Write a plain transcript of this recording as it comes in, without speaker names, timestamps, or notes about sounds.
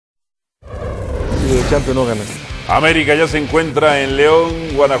de Champions no ganas. América ya se encuentra en León,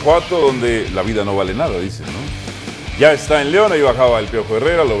 Guanajuato, donde la vida no vale nada, dicen, ¿no? Ya está en León, ahí bajaba el Piojo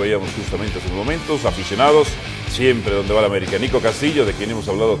Herrera, lo veíamos justamente hace unos momentos, aficionados, siempre donde va la América. Nico Castillo, de quien hemos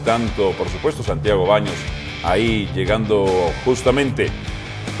hablado tanto, por supuesto, Santiago Baños, ahí llegando justamente.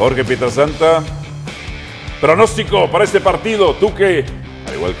 Jorge Pietrasanta, pronóstico para este partido, tú que,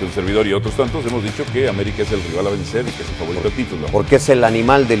 al igual que un servidor y otros tantos, hemos dicho que América es el rival a vencer y que es el favorito del título. Porque es el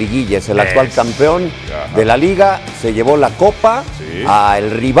animal de liguilla, es el actual campeón de la liga, se llevó la copa,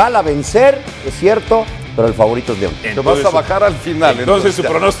 al rival a vencer, es cierto, pero el favorito es León. Te vas a bajar al final. Entonces su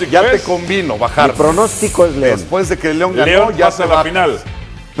pronóstico ya es... te convino bajar. Mi pronóstico es León. Después de que León ganó, León ya pasa a la final.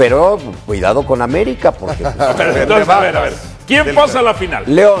 Pero cuidado con América, porque... Entonces, a ver. ¿Quién pasa a la final?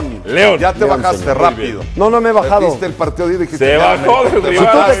 León. León. Ya te León, bajaste señor. rápido. No me he bajado. Viste el partido y dijiste... Se bajó del Si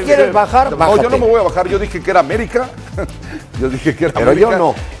rival. tú te quieres bajar, No, bájate. yo no me voy a bajar. Yo dije que era América. Yo dije que era Pero América. yo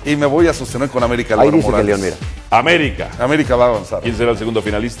no. Y me voy a sostener con América. Ahí Álvaro dice Morales. que León, mira. América. América va a avanzar. ¿Quién será el segundo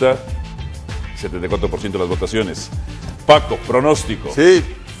finalista? 74% de las votaciones. Paco, pronóstico. Sí,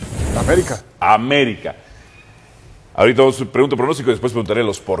 América. América. Ahorita os pregunto pronóstico y después preguntaré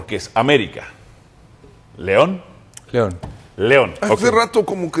los porqués. América. ¿León? León. León. Hace rato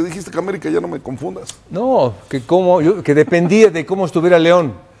como que dijiste que América, ya no me confundas. No, que dependía de cómo estuviera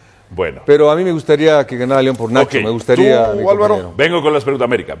León. Bueno. Pero a mí me gustaría que ganara León por Nacho. Ok. Me gustaría. ¿Tú, mi Álvaro? compañero. Vengo con las preguntas,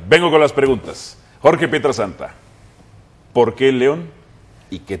 América. Vengo con las preguntas. Jorge Pietrasanta. ¿Por qué León?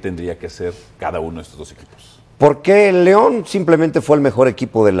 ¿Y qué tendría que hacer cada uno de estos dos equipos? Porque el León simplemente fue el mejor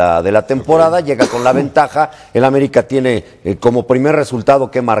equipo de la temporada, llega con la ventaja. El América tiene como primer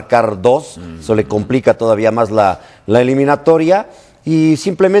resultado que marcar 2, eso le complica todavía más la eliminatoria. Y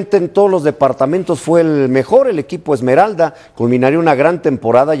simplemente en todos los departamentos fue el mejor, el equipo Esmeralda culminaría una gran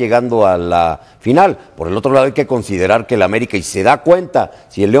temporada llegando a la final. Por el otro lado hay que considerar que el América, y se da cuenta,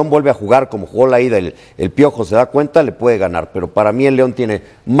 si el León vuelve a jugar como jugó la ida el Piojo, se da cuenta, le puede ganar. Pero para mí el León tiene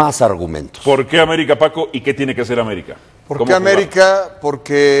más argumentos. ¿Por qué América, Paco? ¿Y qué tiene que hacer América? ¿Por qué América?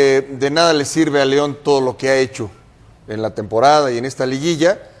 Porque de nada le sirve a León todo lo que ha hecho en la temporada y en esta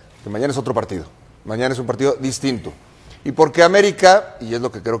liguilla, que mañana es otro partido. Mañana es un partido distinto. Y porque América, y es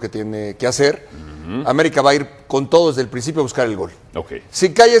lo que creo que tiene que hacer, América va a ir con todo desde el principio a buscar el gol. Okay.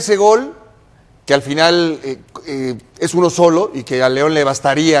 Si cae ese gol, que al final es uno solo y que a León le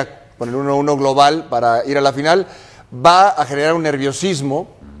bastaría con el 1-1 global para ir a la final, va a generar un nerviosismo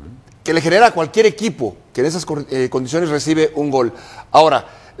que le genera a cualquier equipo que en esas condiciones recibe un gol. Ahora,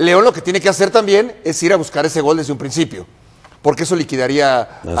 León lo que tiene que hacer también es ir a buscar ese gol desde un principio, porque eso liquidaría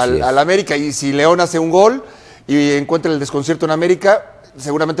al América. Y si León hace un gol y encuentra el desconcierto en América,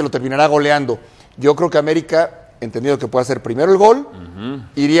 seguramente lo terminará goleando. Yo creo que América, entendido que puede hacer primero el gol,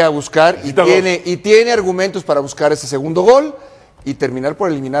 iría a buscar y tiene argumentos para buscar ese segundo gol y terminar por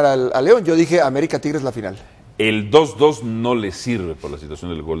eliminar a León. Yo dije América Tigres la final. El 2-2 no le sirve por la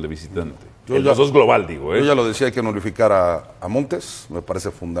situación del gol de visitante. El 2-2 global, digo. Yo ya lo decía, hay que nulificar a Montes, me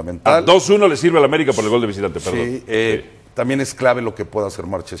parece fundamental. 2-1 le sirve al América por el gol de visitante, perdón. Sí, también es clave lo que pueda hacer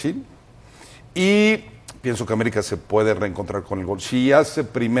Marchesín. Y pienso que América se puede reencontrar con el gol. Si hace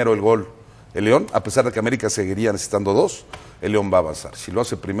primero el gol el León, a pesar de que América seguiría necesitando 2, el León va a avanzar. Si lo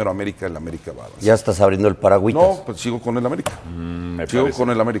hace primero América, el América va a avanzar. Ya estás abriendo el paragüitas. No, pues sigo con el América. Sigo con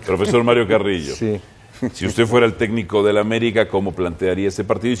el América. Profesor Mario Carrillo. Sí. Si usted fuera el técnico del América, ¿cómo plantearía este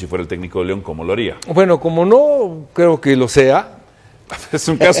partido? Y si fuera el técnico de León, ¿cómo lo haría? Bueno, como no creo que lo sea. Es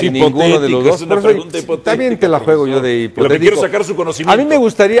un caso en hipotético, ninguno de los dos. es una pregunta hipotética. También te la juego yo de hipotético. Lo que quiero sacar su conocimiento. A mí me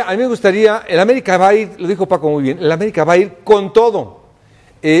gustaría, el América va a ir, lo dijo Paco muy bien, el América va a ir con todo.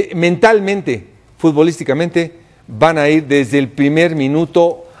 Mentalmente, futbolísticamente, van a ir desde el primer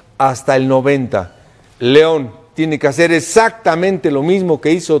minuto hasta el 90. León tiene que hacer exactamente lo mismo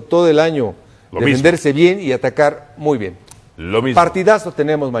que hizo todo el año. Defenderse bien y atacar muy bien. Lo mismo. Partidazo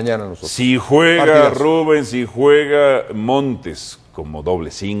tenemos mañana nosotros. Si juega Partidazo. Rubén, si juega Montes como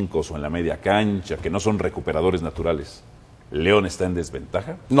doble 5 o en la media cancha, que no son recuperadores naturales, ¿León está en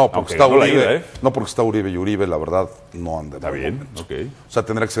desventaja? No, porque Aunque está ganó la Uribe. ida, No, porque está Uribe, y Uribe, la verdad, no anda. Está bien, ok. O sea,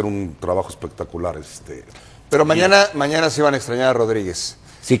 tendrá que ser un trabajo espectacular. Pero mañana sí van a extrañar a Rodríguez.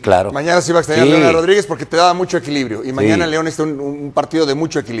 Sí, claro. Mañana sí va a extrañar a León a Rodríguez porque te daba mucho equilibrio. Y mañana León está un partido de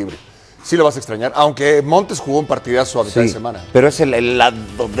mucho equilibrio. Sí lo vas a extrañar, aunque Montes jugó un partidazo a mitad de semana. Pero es el lado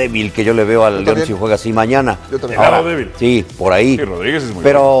débil que yo le veo al León si juega así mañana. Yo también. El lado débil. Sí, por ahí. Sí, Rodríguez es muy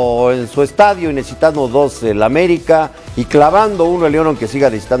Pero en su estadio y necesitando 2 el América y clavando 1 el León, aunque siga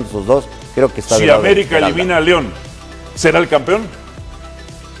necesitando esos 2, creo que está Si del lado de América Esmeralda. elimina a León, ¿será el campeón?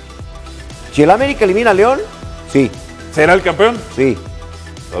 Si el América elimina a León, sí, ¿Será el campeón? sí.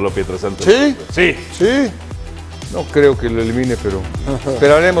 Solo Pietrasanta. ¿Sí? Sí. Sí. No creo que lo elimine, pero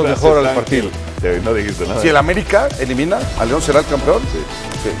esperaremos Gracias, mejor al Ángel. partido. No dijiste nada. Si el América elimina, ¿a León será el campeón?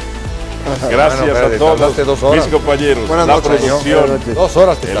 Sí. Gracias Bueno, a todos tardaste 2 horas. mis compañeros, Buenas la noches, producción, 2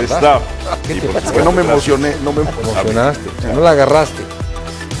 horas te el tardaste. staff. ¿Qué y te por pasa? Es que no me supuesto, emocioné, no me emocioné. Emocionaste, no la agarraste.